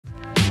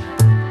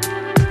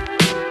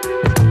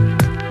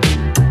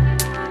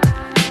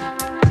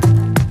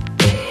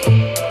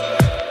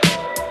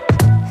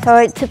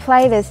So to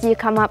play this, you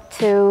come up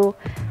to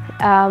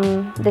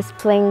this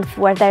plinth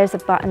where there's a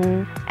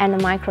button and a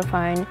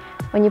microphone.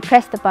 When you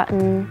press the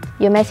button,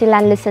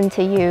 YomeciLand listens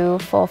to you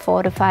for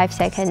 4 to 5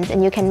 seconds,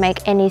 and you can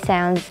make any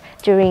sounds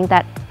during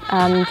that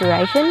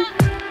duration.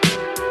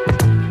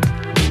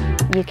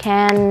 You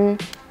can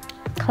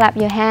clap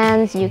your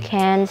hands, you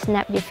can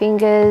snap your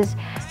fingers,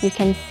 you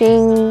can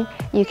sing,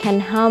 you can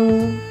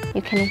hum,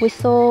 you can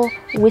whistle,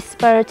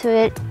 whisper to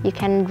it, you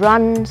can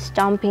run,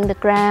 stomping the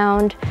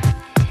ground.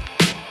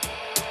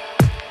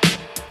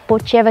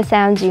 Whichever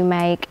sounds you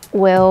make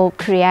will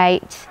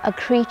create a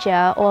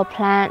creature or a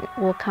plant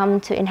will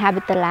come to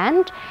inhabit the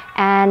land,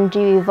 and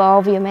you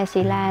evolve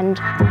YomeciLand.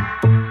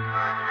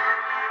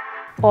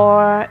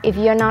 Or if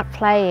you're not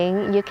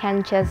playing, you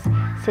can just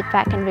sit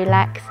back and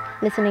relax,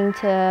 listening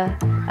to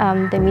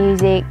the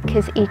music,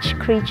 because each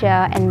creature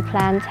and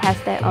plant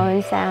has their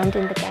own sound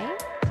in the game.